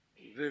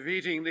The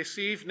reading this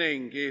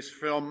evening is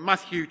from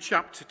Matthew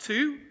chapter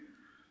 2,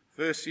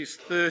 verses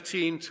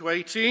 13 to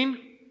 18,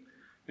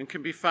 and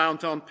can be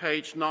found on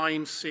page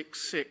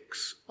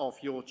 966 of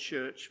your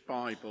church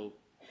Bible.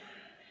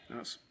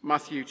 That's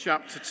Matthew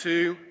chapter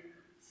 2,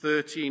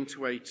 13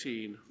 to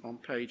 18 on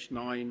page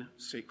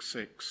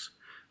 966.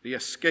 The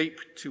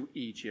escape to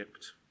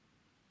Egypt.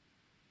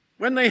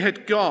 When they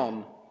had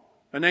gone,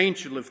 an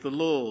angel of the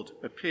Lord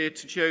appeared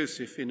to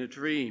Joseph in a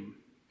dream.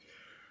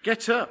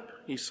 "Get up,"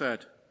 he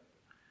said.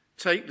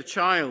 "Take the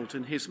child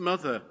and his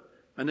mother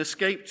and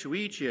escape to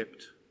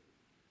Egypt.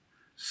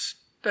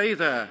 Stay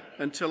there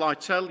until I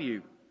tell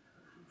you,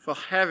 for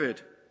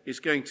Herod is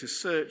going to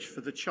search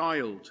for the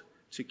child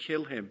to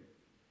kill him."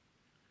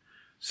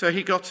 So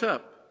he got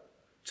up,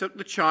 took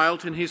the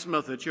child and his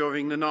mother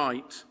during the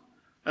night,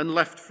 and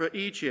left for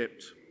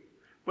Egypt,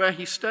 where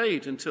he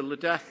stayed until the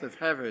death of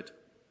Herod.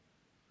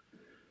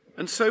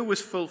 And so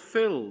was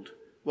fulfilled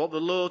what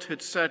the Lord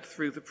had said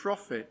through the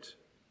prophet,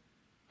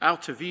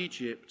 "Out of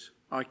Egypt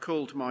I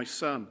called my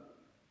son."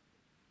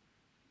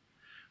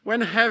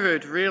 When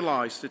Herod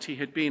realized that he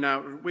had been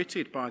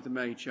outwitted by the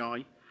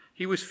Magi,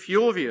 he was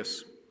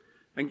furious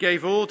and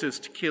gave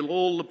orders to kill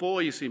all the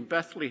boys in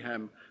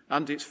Bethlehem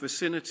and its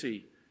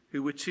vicinity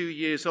who were 2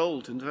 years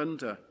old and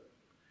under,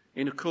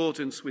 in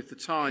accordance with the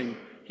time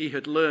he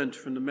had learned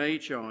from the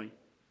Magi.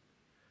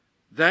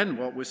 Then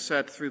what was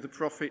said through the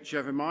prophet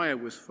Jeremiah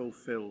was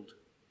fulfilled.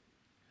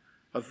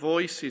 "A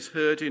voice is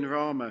heard in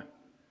Ramah,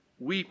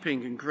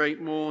 weeping and great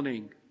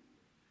mourning,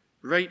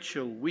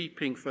 Rachel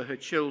weeping for her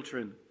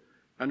children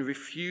and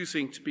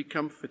refusing to be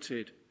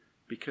comforted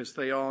because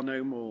they are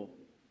no more."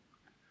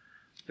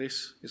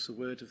 This is the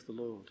word of the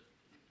Lord.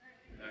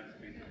 Thanks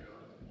be to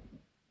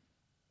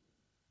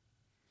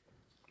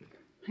God.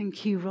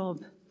 Thank you,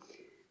 Rob.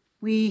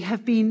 We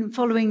have been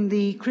following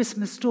the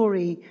Christmas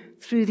story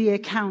through the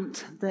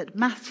account that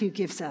Matthew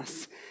gives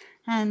us.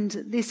 And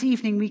this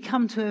evening we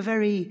come to a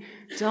very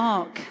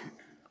dark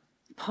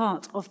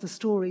part of the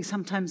story.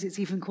 Sometimes it's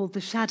even called the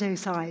shadow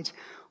side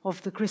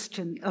of the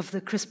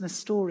Christmas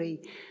story.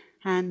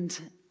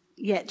 And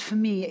yet for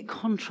me it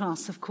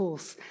contrasts, of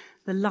course,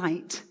 the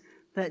light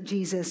that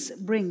Jesus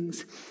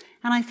brings.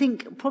 And I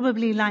think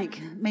probably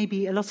like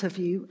maybe a lot of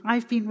you,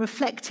 I've been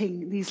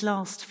reflecting these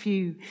last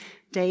few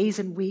days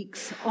and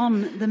weeks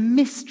on the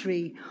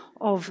mystery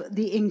of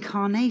the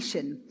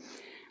incarnation.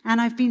 And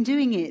I've been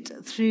doing it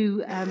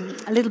through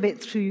a little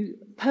bit through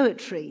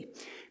poetry,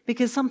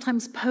 because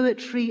sometimes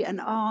poetry and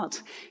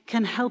art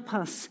can help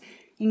us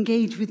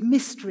engage with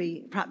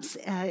mystery, perhaps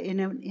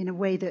in a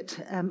way that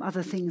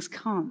other things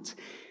can't.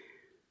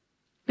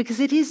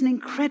 Because it is an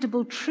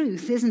incredible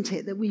truth, isn't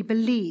it, that we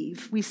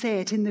believe. We say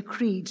it in the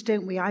creed,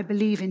 don't we? "I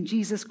believe in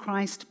Jesus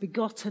Christ,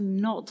 begotten,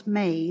 not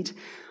made,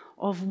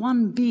 of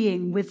one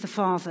being with the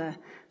Father.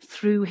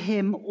 Through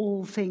him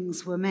all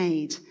things were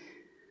made."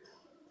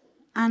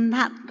 And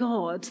that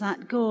God,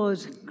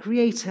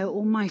 Creator,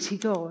 Almighty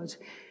God,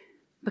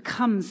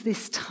 becomes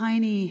this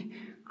tiny,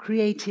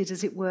 created,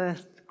 as it were,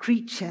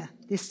 creature,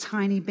 this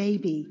tiny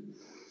baby.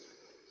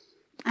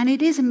 And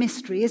it is a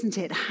mystery, isn't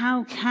it?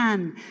 How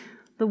can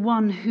the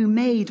one who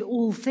made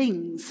all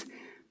things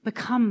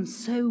become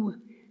so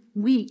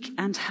weak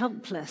and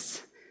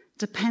helpless,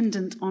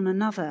 dependent on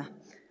another?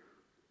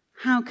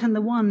 How can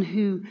the one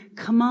who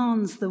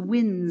commands the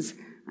winds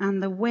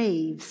and the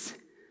waves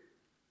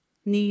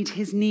need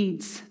his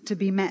needs to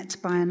be met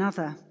by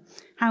another?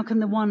 How can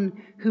the one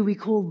who we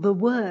call the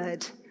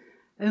Word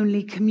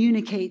only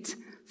communicate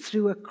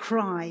through a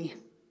cry?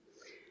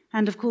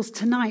 And of course,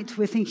 tonight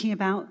we're thinking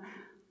about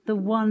the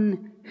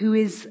one who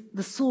is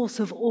the source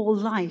of all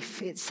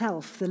life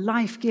itself, the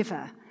life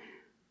giver,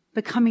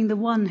 becoming the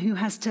one who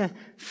has to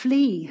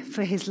flee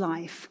for his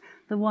life,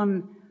 the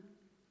one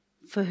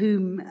for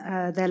whom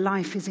their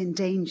life is in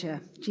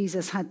danger.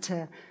 Jesus had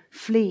to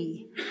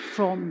flee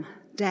from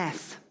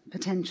death,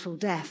 potential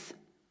death.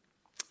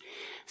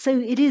 So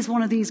it is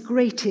one of these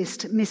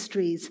greatest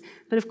mysteries,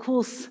 but of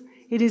course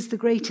it is the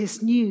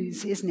greatest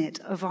news, isn't it,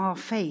 of our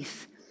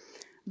faith,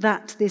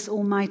 that this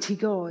Almighty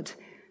God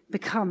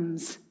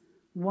becomes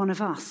one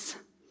of us,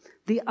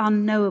 the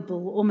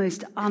unknowable,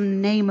 almost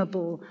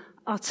unnameable,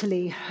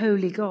 utterly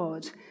holy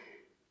God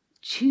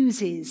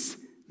chooses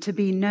to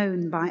be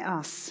known by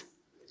us.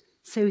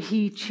 So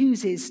he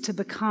chooses to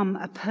become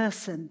a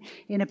person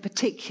in a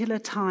particular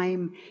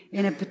time,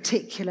 in a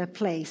particular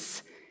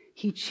place.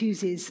 He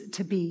chooses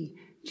to be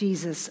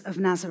Jesus of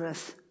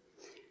Nazareth.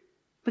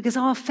 Because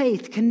our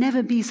faith can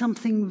never be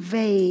something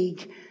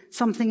vague,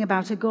 something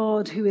about a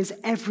God who is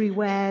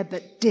everywhere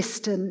but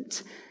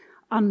distant,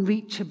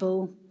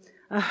 unreachable,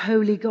 a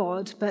holy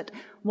God, but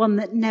one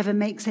that never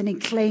makes any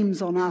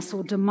claims on us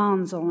or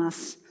demands on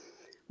us,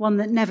 one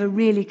that never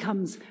really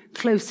comes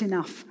close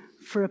enough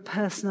for a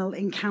personal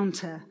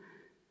encounter.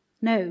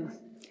 No,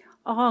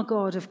 our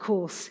God, of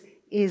course,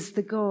 is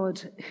the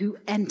God who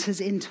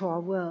enters into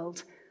our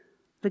world,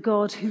 the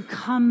God who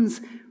comes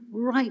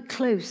right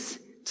close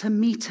to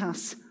meet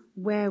us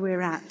where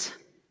we're at.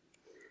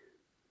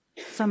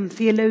 Some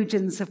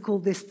theologians have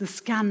called this the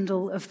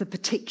scandal of the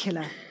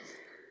particular.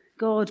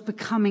 God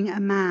becoming a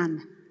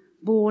man,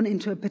 born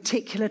into a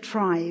particular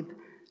tribe,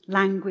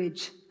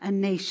 language,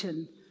 and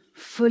nation,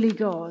 fully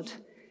God,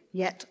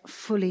 yet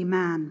fully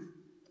man.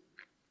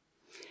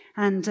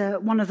 And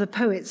one of the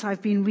poets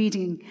I've been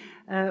reading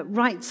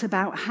writes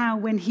about how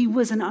when he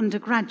was an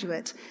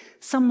undergraduate,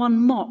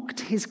 someone mocked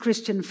his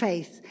Christian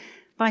faith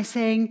by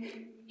saying,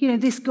 you know,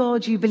 this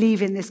God you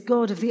believe in, this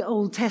God of the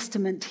Old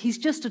Testament, he's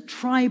just a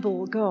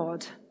tribal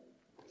God.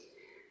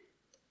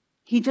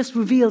 He just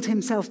revealed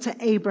himself to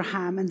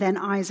Abraham and then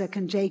Isaac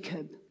and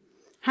Jacob.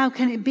 How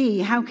can it be?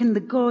 How can the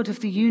God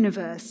of the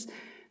universe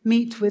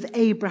meet with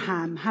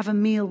Abraham, have a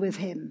meal with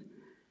him?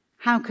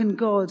 How can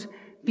God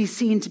be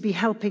seen to be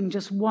helping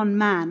just one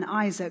man,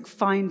 Isaac,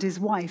 find his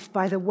wife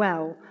by the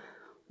well?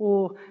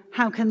 Or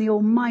how can the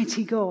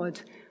Almighty God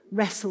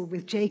wrestle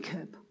with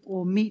Jacob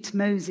or meet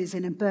Moses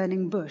in a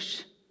burning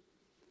bush?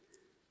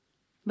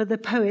 But the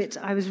poet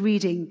I was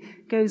reading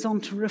goes on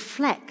to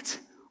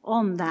reflect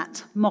on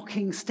that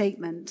mocking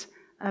statement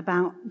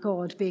about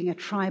God being a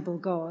tribal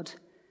God.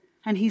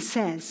 And he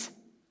says,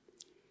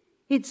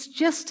 it's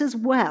just as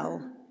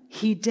well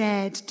he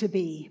dared to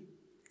be,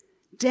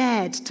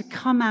 dared to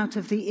come out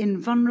of the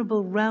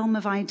invulnerable realm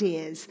of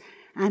ideas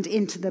and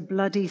into the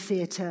bloody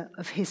theatre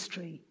of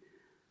history,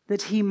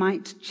 that he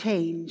might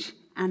change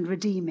and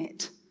redeem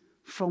it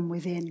from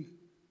within.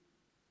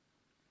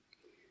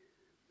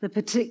 The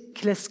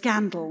particular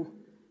scandal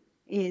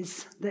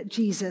is that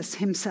Jesus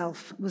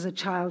himself was a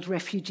child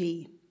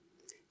refugee,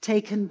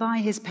 taken by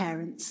his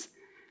parents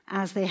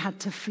as they had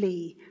to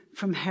flee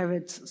from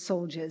Herod's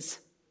soldiers.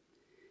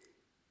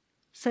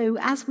 So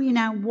as we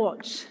now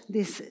watch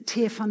this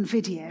tear-fun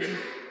video,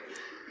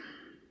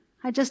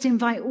 I just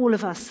invite all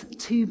of us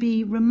to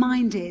be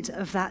reminded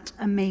of that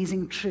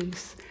amazing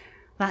truth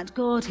that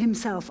God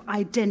himself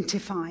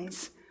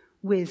identifies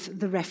with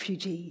the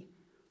refugee,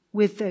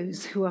 with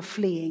those who are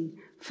fleeing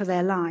for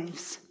their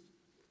lives.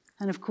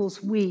 And of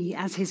course, we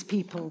as his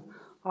people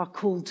are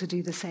called to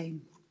do the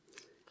same.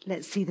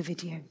 Let's see the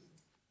video.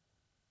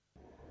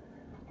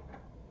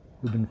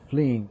 We've been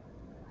fleeing,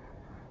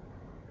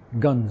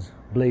 guns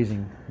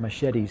blazing,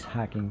 machetes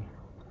hacking.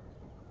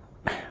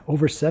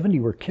 Over 70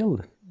 were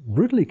killed,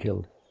 brutally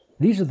killed.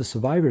 These are the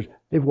survivors.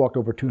 They've walked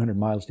over 200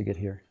 miles to get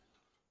here.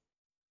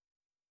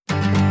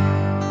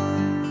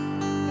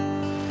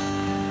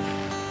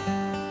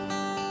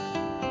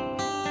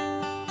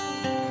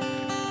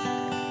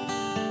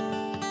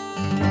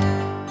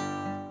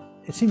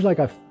 It seems like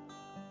I've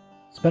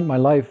spent my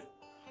life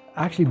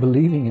actually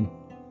believing in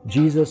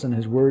Jesus and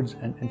his words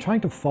and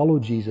trying to follow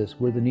Jesus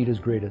where the need is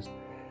greatest.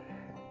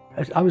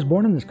 I was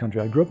born in this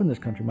country. I grew up in this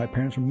country. My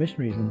parents were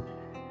missionaries. And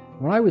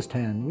when I was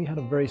 10, we had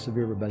a very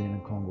severe rebellion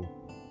in Congo.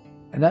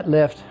 And that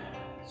left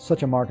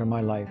such a mark on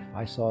my life.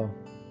 I saw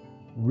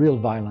real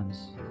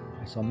violence.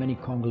 I saw many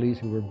Congolese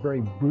who were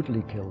very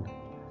brutally killed.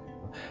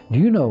 Do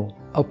you know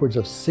upwards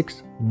of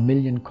 6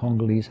 million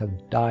Congolese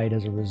have died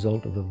as a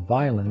result of the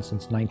violence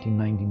since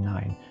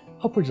 1999?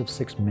 Upwards of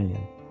 6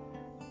 million.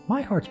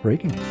 My heart's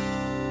breaking.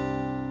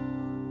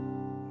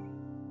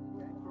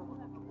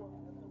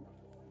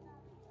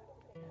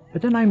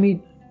 But then I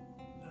meet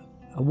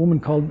a woman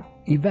called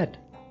Yvette,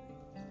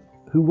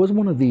 who was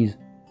one of these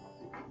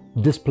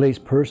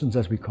displaced persons,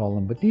 as we call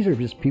them. But these are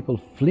just people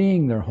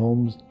fleeing their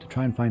homes to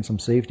try and find some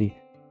safety.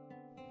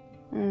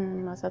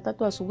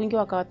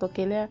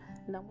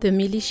 The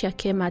militia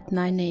came at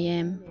 9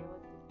 a.m.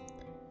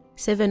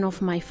 7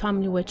 of my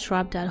family were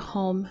trapped at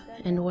home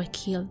and were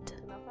killed.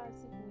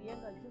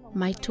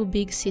 My 2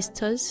 big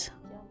sisters,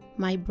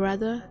 my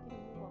brother,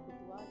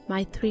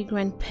 my 3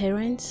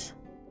 grandparents,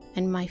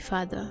 and my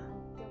father.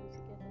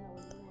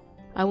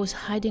 I was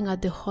hiding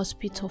at the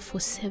hospital for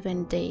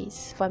 7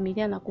 days.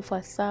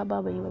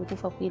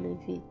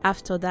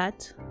 After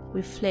that,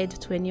 we fled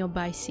to a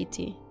nearby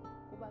city,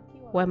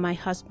 where my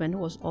husband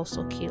was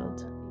also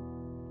killed.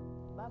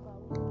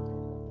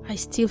 I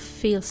still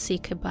feel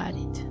sick about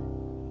it.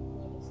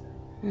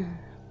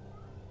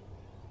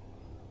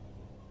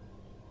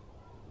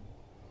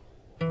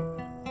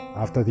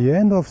 After the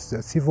end of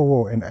the civil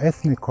war and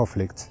ethnic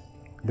conflict,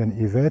 then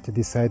Yvette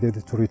decided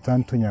to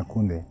return to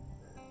Nyakunde.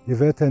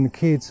 Yvette and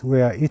kids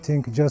were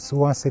eating just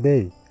once a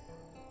day.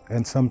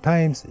 And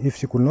sometimes, if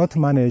she could not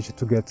manage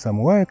to get some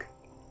work,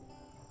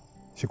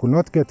 she could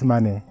not get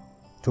money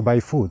to buy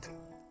food.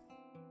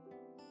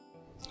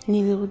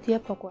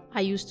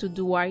 I used to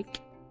do work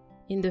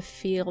in the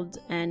field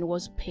and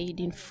was paid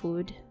in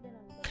food,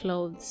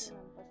 clothes,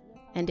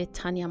 and a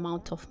tiny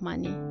amount of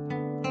money.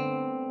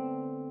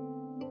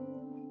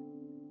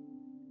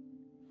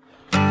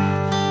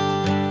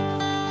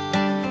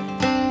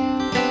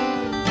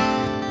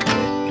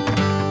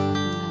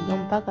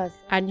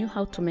 I knew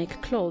how to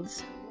make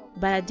clothes,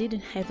 but I didn't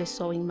have a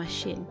sewing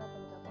machine.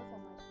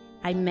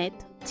 I met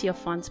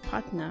Theophane's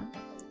partner,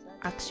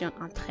 Action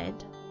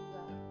Entraide,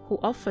 who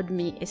offered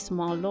me a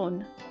small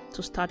loan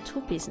to start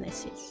 2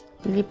 businesses.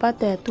 The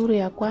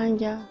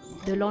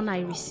loan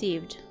I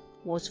received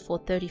was for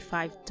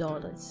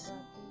 $35.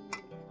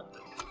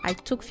 I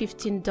took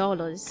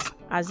 $15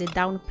 as a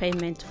down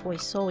payment for a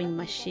sewing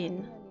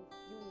machine,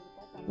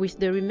 With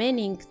the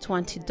remaining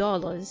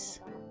 $20,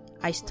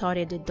 I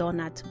started a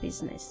donut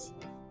business.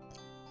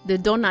 The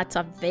donuts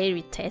are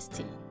very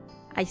tasty.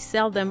 I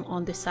sell them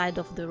on the side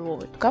of the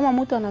road. Kama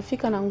mtu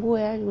anafika na nguo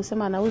yake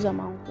kusema anauza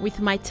manguo. With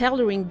my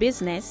tailoring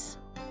business,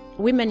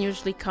 women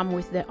usually come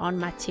with their own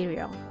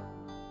material.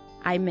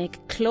 I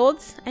make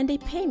clothes and they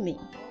pay me.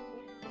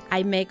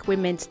 I make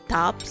women's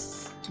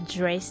tops,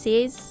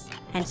 dresses,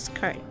 and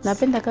skirts.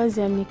 Napenda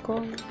kazi ya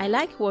mikono. I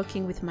like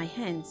working with my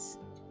hands,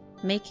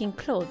 making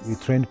clothes. We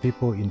train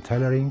people in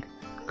tailoring,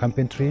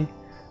 carpentry,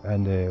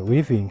 and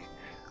weaving.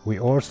 We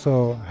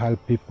also help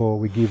people,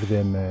 we give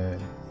them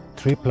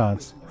tree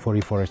plants for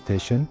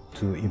reforestation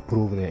to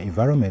improve the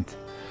environment.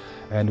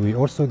 And we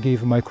also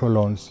give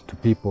microloans to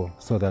people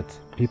so that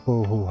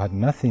people who had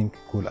nothing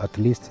could at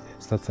least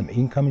start some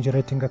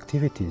income-generating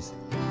activities.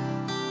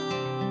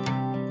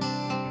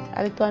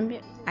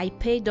 I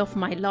paid off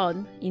my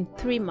loan in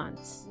 3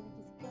 months.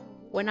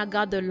 When I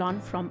got the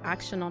loan from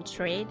Action on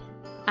Trade,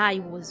 I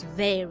was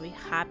very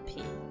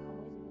happy.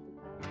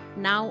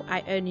 Now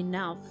I earn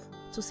enough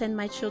to send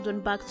my children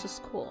back to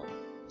school.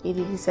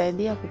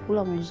 Ilinisaidia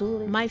kukula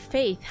mzuri. My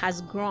faith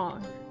has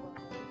grown.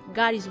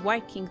 God is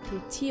working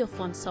through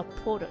Theophon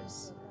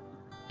supporters,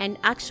 and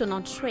Action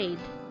on Trade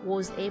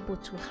was able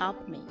to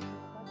help me.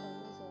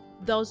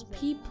 Those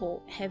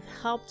people have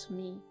helped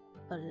me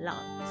a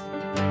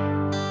lot.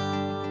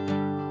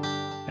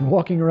 And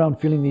walking around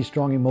feeling these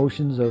strong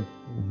emotions of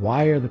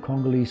why are the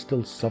Congolese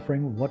still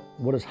suffering?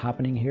 What is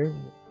happening here?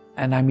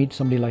 And I meet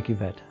somebody like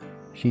Yvette.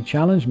 She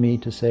challenged me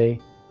to say,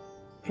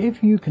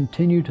 if you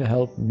continue to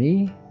help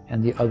me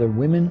and the other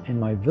women in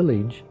my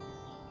village,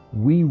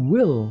 we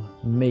will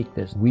make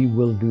this. We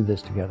will do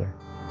this together.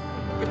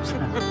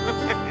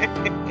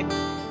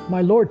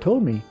 My Lord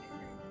told me,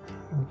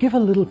 give a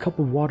little cup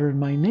of water in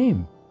my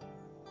name.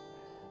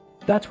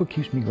 That's what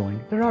keeps me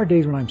going. There are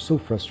days when I'm so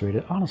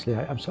frustrated. Honestly,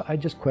 I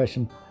just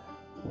question,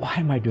 why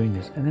am I doing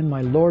this? And then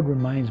my Lord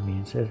reminds me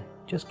and says,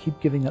 just keep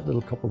giving that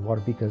little cup of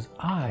water because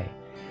I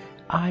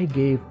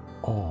gave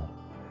all.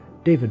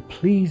 David,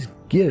 please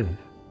give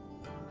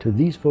to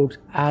these folks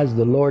as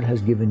the Lord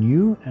has given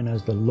you and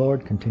as the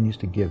Lord continues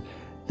to give.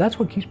 That's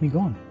what keeps me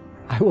going.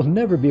 I will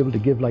never be able to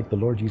give like the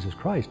Lord Jesus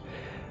Christ,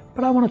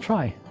 but I want to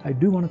try. I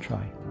do want to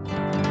try.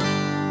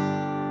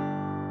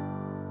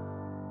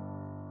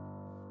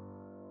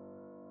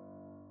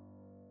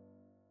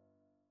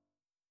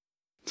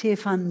 Tear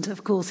Fund,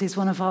 of course, is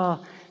one of our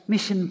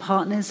mission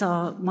partners,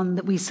 one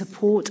that we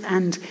support,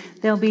 and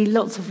there'll be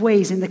lots of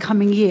ways in the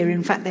coming year.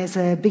 In fact, there's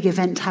a big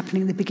event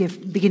happening at the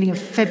beginning of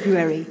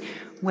February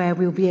where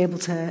we'll be able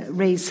to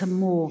raise some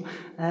more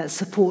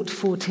support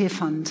for Tear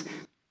Fund.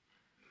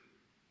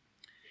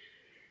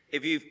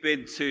 If you've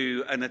been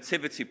to a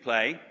nativity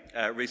play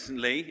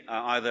recently,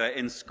 either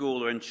in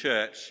school or in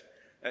church,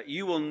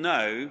 you will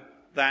know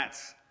that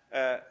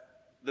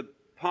the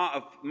part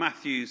of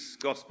Matthew's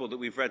gospel that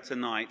we've read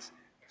tonight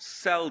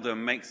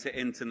seldom makes it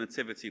into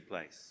nativity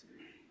plays.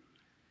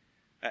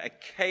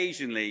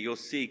 Occasionally you'll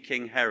see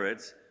King Herod,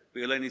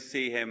 but you'll only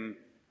see him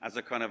as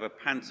a kind of a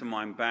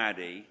pantomime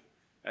baddie.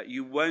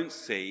 You won't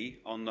see,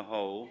 on the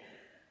whole,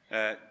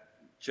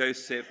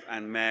 Joseph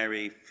and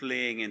Mary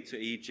fleeing into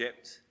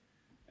Egypt.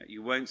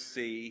 You won't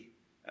see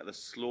the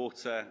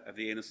slaughter of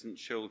the innocent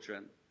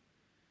children.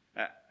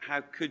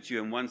 How could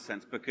you, in one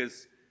sense?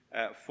 Because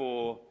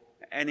for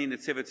any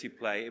nativity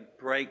play, it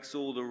breaks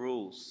all the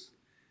rules.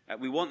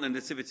 We want the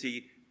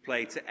nativity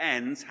play to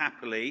end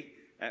happily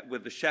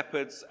with the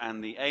shepherds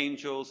and the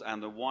angels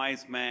and the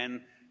wise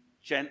men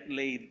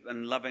gently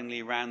and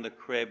lovingly round the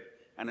crib,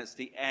 and it's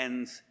the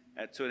end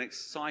to an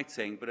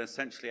exciting but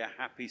essentially a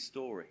happy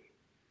story.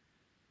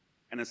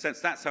 In a sense,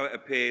 that's how it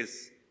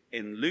appears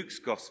in Luke's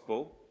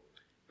gospel,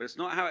 but it's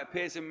not how it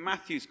appears in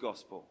Matthew's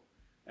gospel,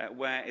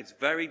 where it's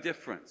very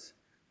different,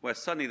 where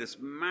suddenly this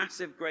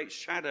massive great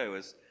shadow,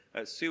 as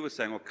Sue was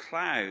saying, or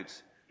cloud,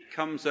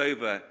 comes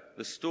over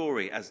the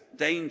story as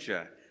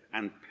danger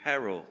and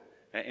peril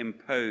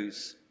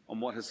impose on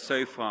what has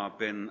so far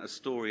been a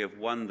story of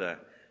wonder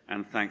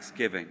and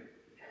thanksgiving.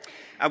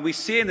 And we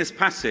see in this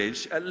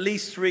passage at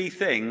least three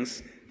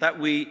things that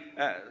we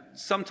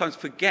sometimes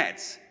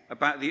forget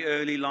about the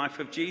early life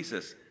of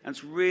Jesus. And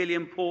it's really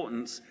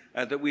important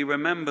that we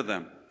remember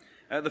them.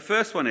 The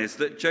first one is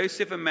that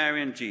Joseph and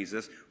Mary and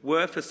Jesus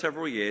were for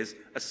several years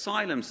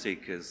asylum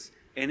seekers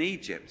in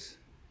Egypt.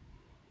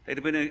 They'd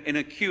have been in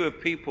a queue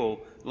of people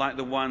like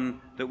the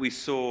one that we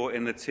saw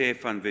in the Tear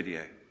Fund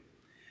video.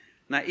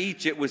 Now,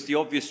 Egypt was the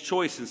obvious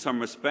choice in some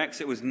respects.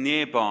 It was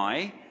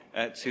nearby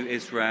to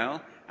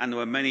Israel, and there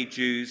were many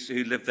Jews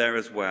who lived there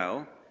as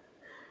well.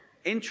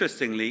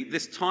 Interestingly,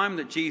 this time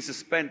that Jesus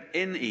spent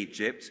in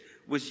Egypt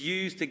was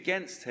used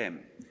against him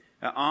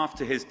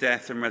after his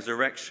death and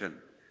resurrection.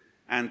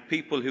 And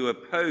people who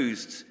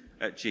opposed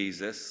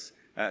Jesus,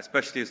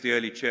 especially as the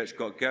early church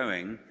got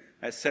going,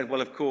 said, well,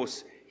 of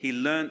course, he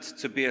learnt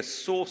to be a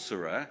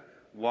sorcerer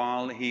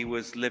while he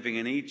was living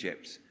in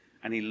Egypt,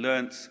 and he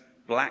learnt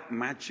black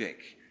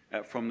magic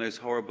from those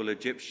horrible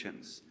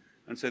Egyptians.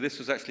 And so this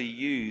was actually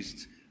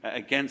used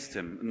against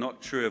him. Not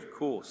true, of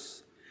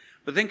course.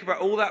 But think about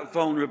all that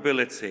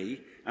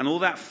vulnerability and all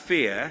that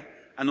fear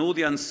and all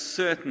the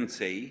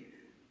uncertainty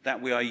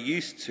that we are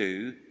used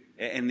to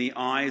in the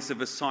eyes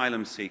of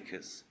asylum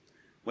seekers,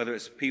 whether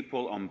it's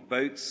people on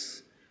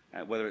boats,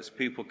 whether it's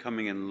people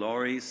coming in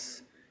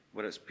lorries,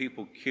 whether it's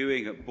people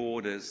queuing at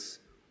borders.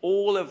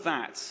 All of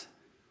that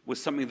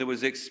was something that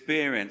was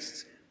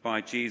experienced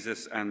by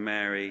Jesus and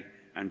Mary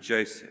and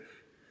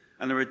Joseph.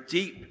 And there are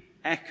deep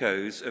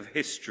echoes of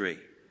history.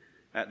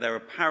 There are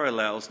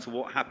parallels to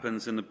what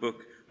happens in the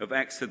book of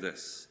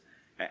Exodus.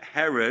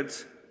 Herod,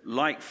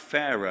 like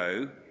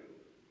Pharaoh,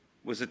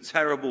 was a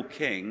terrible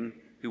king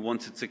who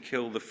wanted to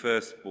kill the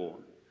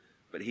firstborn,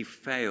 but he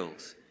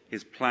failed.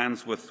 His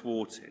plans were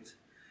thwarted.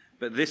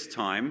 But this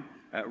time,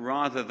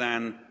 rather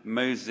than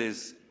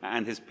Moses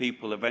and his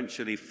people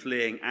eventually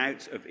fleeing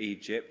out of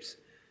Egypt,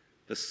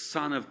 the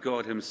Son of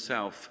God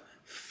himself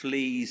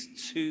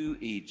flees to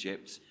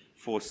Egypt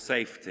for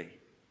safety.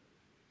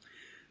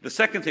 The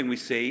second thing we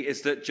see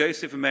is that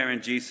Joseph, Mary,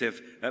 and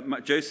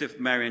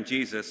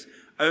Jesus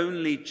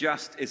only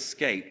just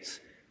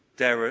escaped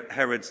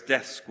Herod's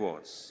death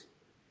squads.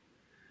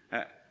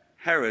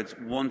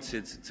 Herod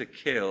wanted to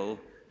kill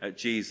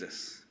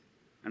Jesus,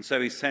 and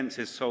so he sent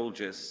his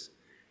soldiers.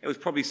 It was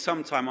probably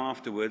sometime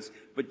afterwards,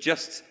 but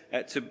just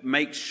to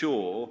make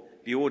sure,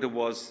 the order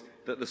was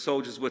that the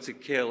soldiers were to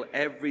kill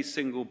every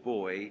single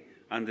boy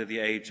under the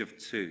age of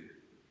 2.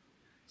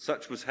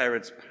 Such was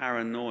Herod's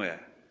paranoia.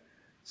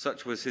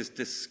 Such was his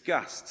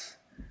disgust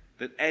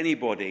that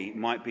anybody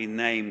might be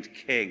named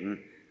king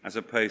as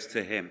opposed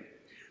to him.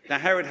 Now,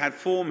 Herod had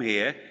form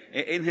here.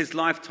 In his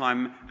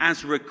lifetime,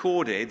 as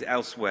recorded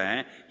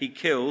elsewhere, he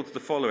killed the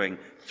following: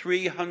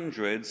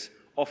 300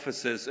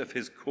 officers of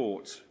his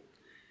court.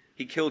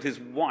 He killed his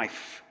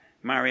wife,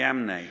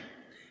 Mariamne.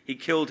 He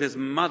killed his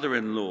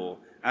mother-in-law,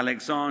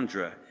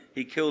 Alexandra.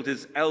 He killed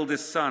his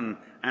eldest son,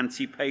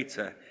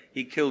 Antipater.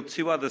 He killed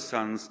 2 other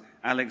sons,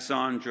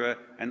 Alexandra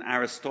and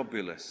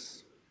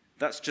Aristobulus.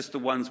 That's just the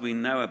ones we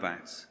know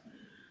about.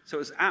 So it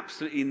was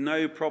absolutely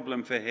no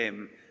problem for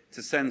him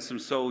to send some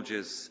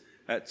soldiers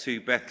to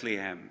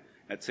Bethlehem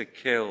to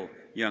kill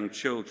young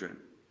children.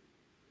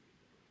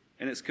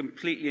 And it's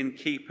completely in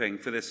keeping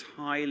for this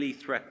highly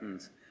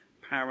threatened,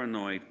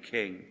 paranoid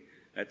king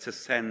to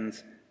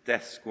send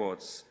death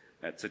squads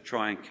to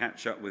try and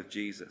catch up with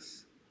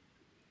Jesus.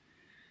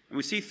 And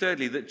we see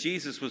thirdly that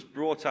Jesus was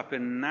brought up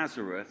in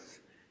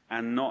Nazareth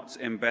and not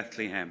in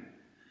Bethlehem.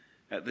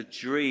 The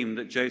dream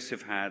that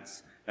Joseph had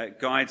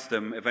guides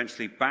them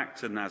eventually back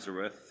to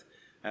Nazareth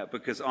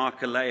because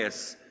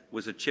Archelaus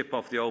was a chip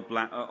off the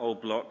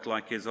old block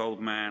like his old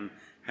man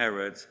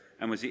Herod,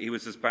 and he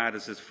was as bad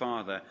as his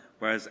father,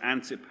 whereas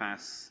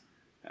Antipas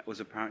was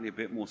apparently a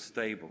bit more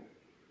stable.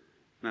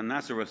 Now,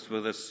 Nazareth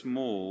was a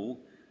small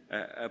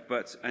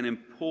but an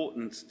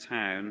important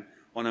town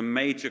on a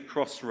major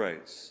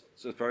crossroads,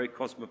 so it's very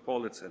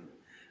cosmopolitan.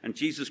 And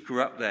Jesus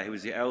grew up there. He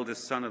was the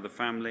eldest son of the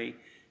family.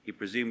 He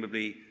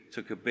presumably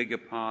took a bigger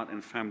part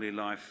in family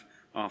life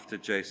after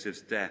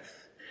Joseph's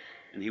death.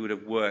 And he would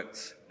have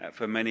worked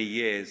for many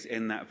years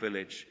in that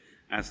village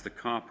as the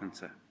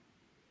carpenter.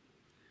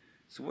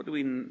 So what do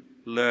we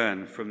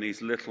learn from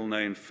these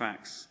little-known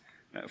facts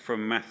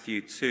from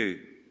Matthew 2?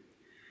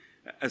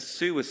 As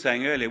Sue was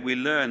saying earlier, we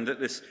learn that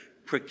this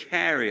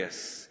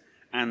precarious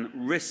and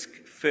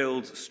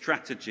risk-filled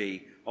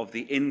strategy of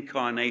the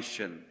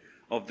incarnation,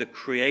 of the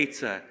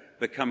creator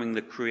becoming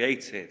the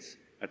created,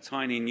 a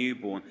tiny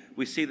newborn,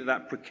 we see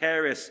that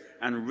precarious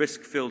and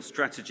risk-filled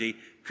strategy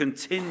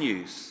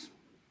continues.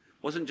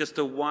 It wasn't just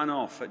a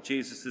one-off at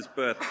Jesus'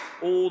 birth.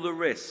 All the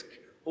risk,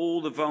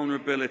 all the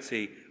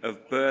vulnerability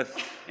of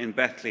birth in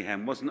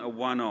Bethlehem wasn't a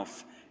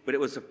one-off, but it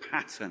was a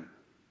pattern.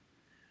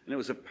 And it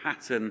was a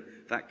pattern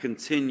that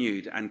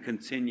continued and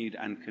continued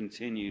and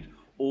continued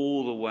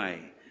all the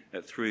way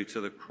through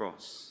to the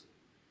cross.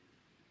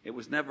 It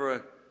was never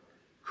a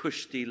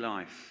cushy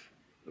life.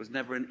 It was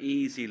never an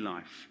easy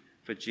life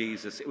for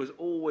Jesus. It was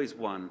always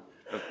one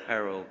of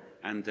peril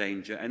and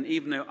danger. And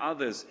even though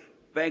others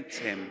begged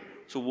him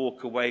to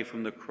walk away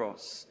from the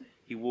cross,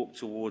 he walked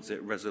towards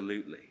it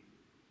resolutely.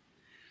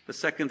 The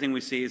second thing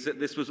we see is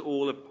that this was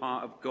all a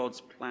part of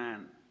God's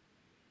plan.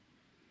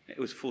 It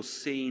was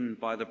foreseen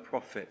by the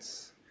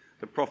prophets.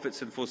 The prophets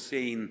had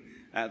foreseen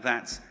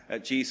that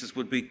Jesus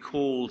would be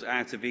called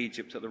out of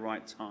Egypt at the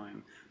right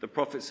time. The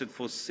prophets had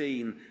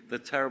foreseen the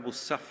terrible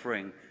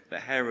suffering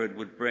that Herod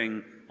would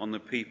bring on the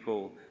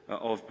people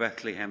of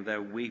Bethlehem,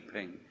 their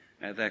weeping,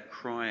 their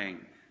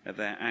crying,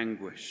 their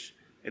anguish.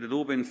 It had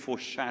all been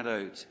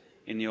foreshadowed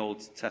in the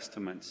Old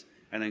Testament,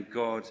 and then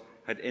God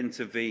had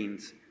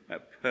intervened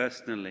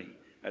personally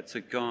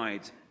to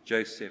guide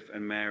Joseph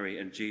and Mary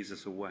and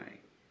Jesus away.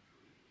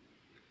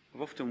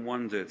 I've often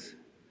wondered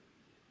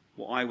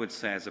what I would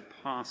say as a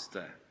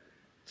pastor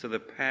to the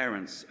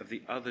parents of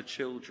the other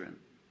children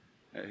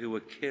who were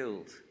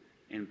killed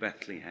in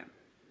Bethlehem.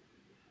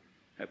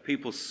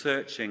 People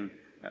searching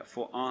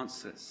for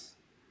answers,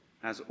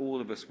 as all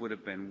of us would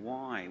have been.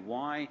 Why?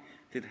 Why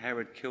did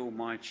Herod kill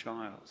my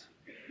child?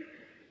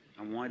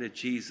 And why did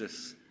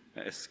Jesus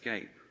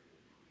escape?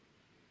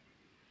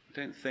 I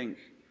don't think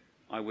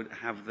I would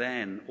have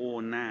then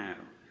or now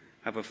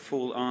have a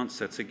full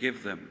answer to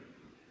give them.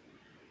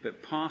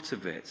 But part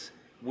of it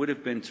would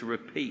have been to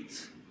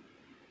repeat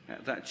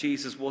that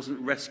Jesus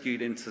wasn't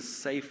rescued into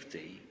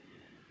safety,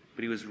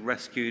 but he was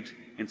rescued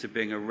into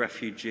being a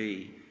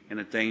refugee in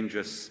a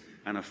dangerous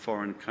and a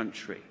foreign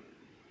country.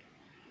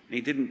 And he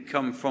didn't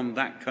come from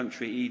that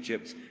country,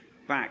 Egypt,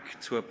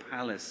 back to a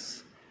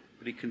palace,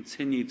 but he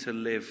continued to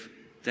live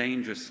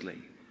dangerously.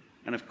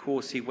 And of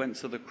course, he went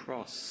to the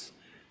cross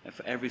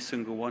for every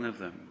single one of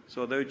them.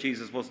 So although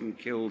Jesus wasn't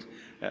killed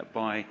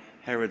by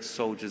Herod's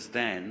soldiers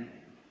then,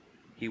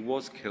 he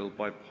was killed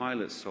by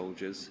Pilate's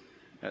soldiers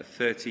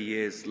 30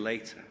 years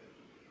later.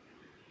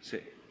 So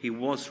he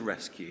was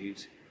rescued,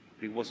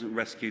 but he wasn't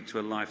rescued to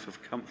a life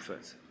of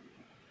comfort.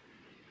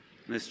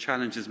 And this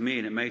challenges me,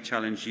 and it may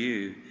challenge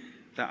you,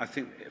 that I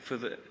think for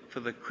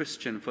the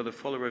Christian, for the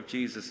follower of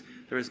Jesus,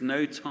 there is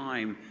no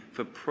time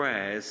for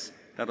prayers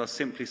that are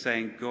simply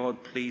saying,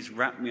 God, please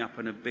wrap me up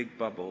in a big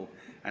bubble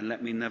and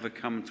let me never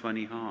come to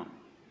any harm.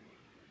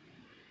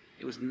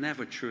 It was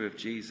never true of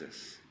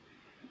Jesus.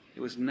 It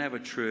was never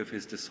true of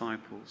his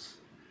disciples.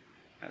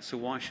 So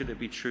why should it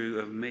be true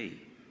of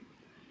me?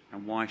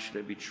 And why should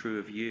it be true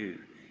of you?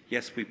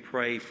 Yes, we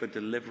pray for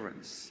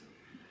deliverance.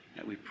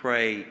 We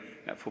pray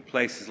for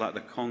places like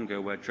the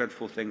Congo where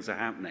dreadful things are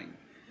happening.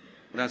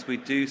 But as we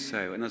do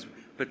so, and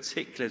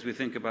particularly as we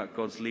think about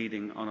God's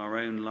leading on our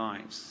own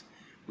lives,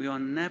 we are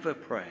never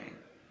praying,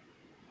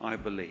 I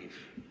believe,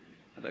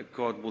 that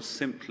God will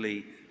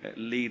simply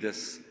lead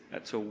us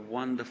to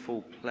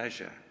wonderful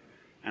pleasure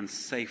and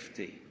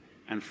safety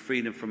and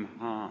freedom from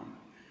harm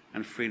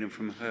and freedom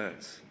from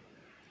hurt.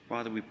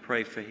 Rather, we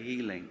pray for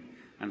healing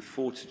and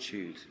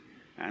fortitude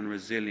and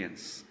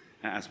resilience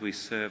as we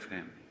serve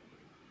him.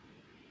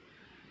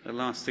 The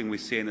last thing we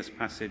see in this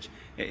passage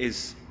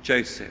is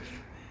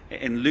Joseph.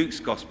 In Luke's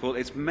gospel,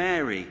 it's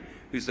Mary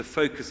who's the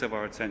focus of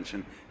our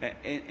attention.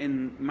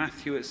 In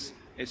Matthew, it's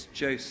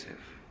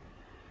Joseph.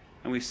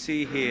 And we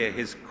see here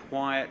his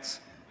quiet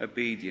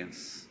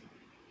obedience.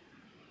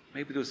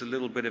 Maybe there was a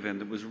little bit of him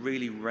that was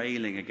really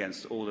railing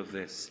against all of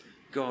this.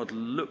 God,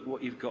 look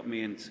what you've got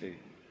me into.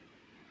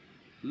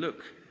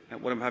 Look at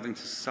what I'm having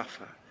to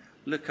suffer.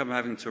 Look, I'm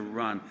having to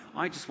run.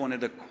 I just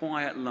wanted a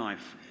quiet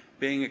life,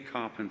 being a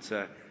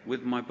carpenter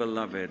with my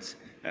beloved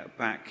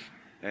back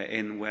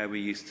in where we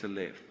used to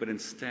live. But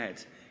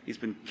instead, he's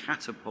been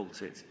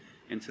catapulted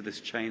into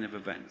this chain of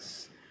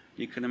events.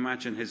 You can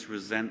imagine his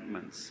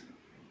resentment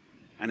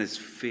and his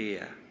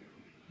fear.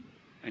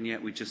 And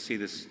yet we just see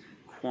this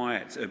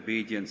quiet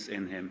obedience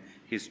in him.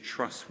 He's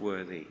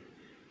trustworthy.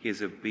 He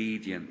is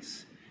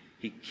obedient.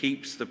 He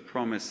keeps the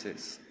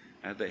promises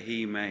that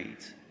he made.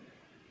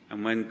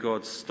 And when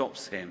God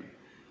stops him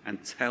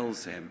and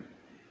tells him,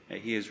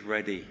 he is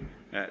ready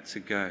to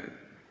go,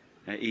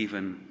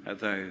 even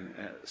though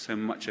so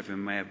much of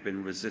him may have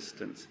been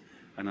resistant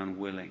and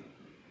unwilling.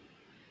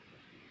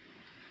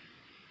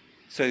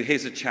 So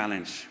here's a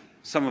challenge.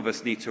 Some of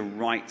us need to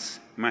write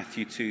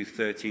Matthew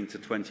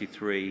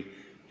 2:13-23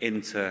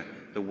 into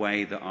the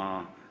way that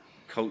our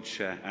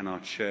culture and our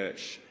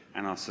church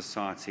and our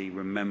society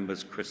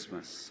remembers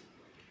Christmas.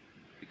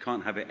 We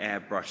can't have it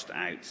airbrushed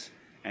out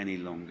any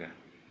longer.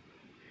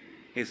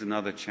 Here's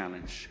another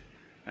challenge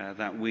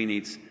that we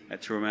need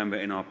to remember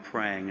in our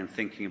praying and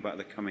thinking about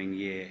the coming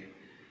year.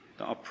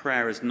 That our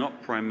prayer is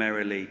not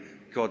primarily,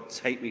 God,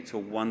 take me to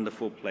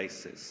wonderful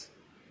places.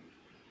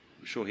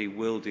 I'm sure he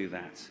will do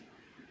that.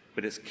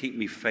 But it's keep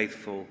me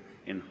faithful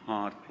in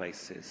hard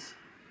places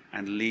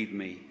and lead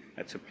me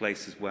to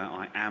places where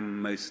I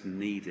am most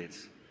needed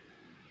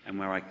and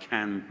where I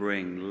can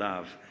bring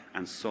love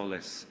and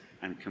solace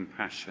and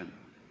compassion.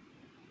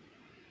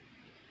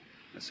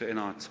 So in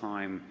our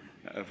time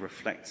of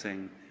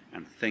reflecting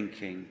and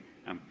thinking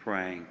and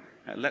praying,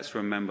 let's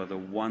remember the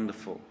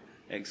wonderful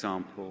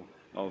example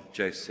of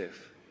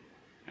Joseph.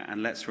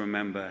 And let's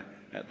remember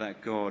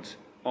that God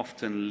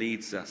often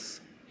leads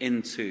us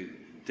into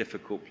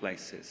difficult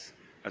places,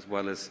 as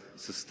well as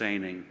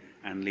sustaining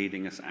and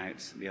leading us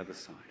out the other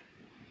side.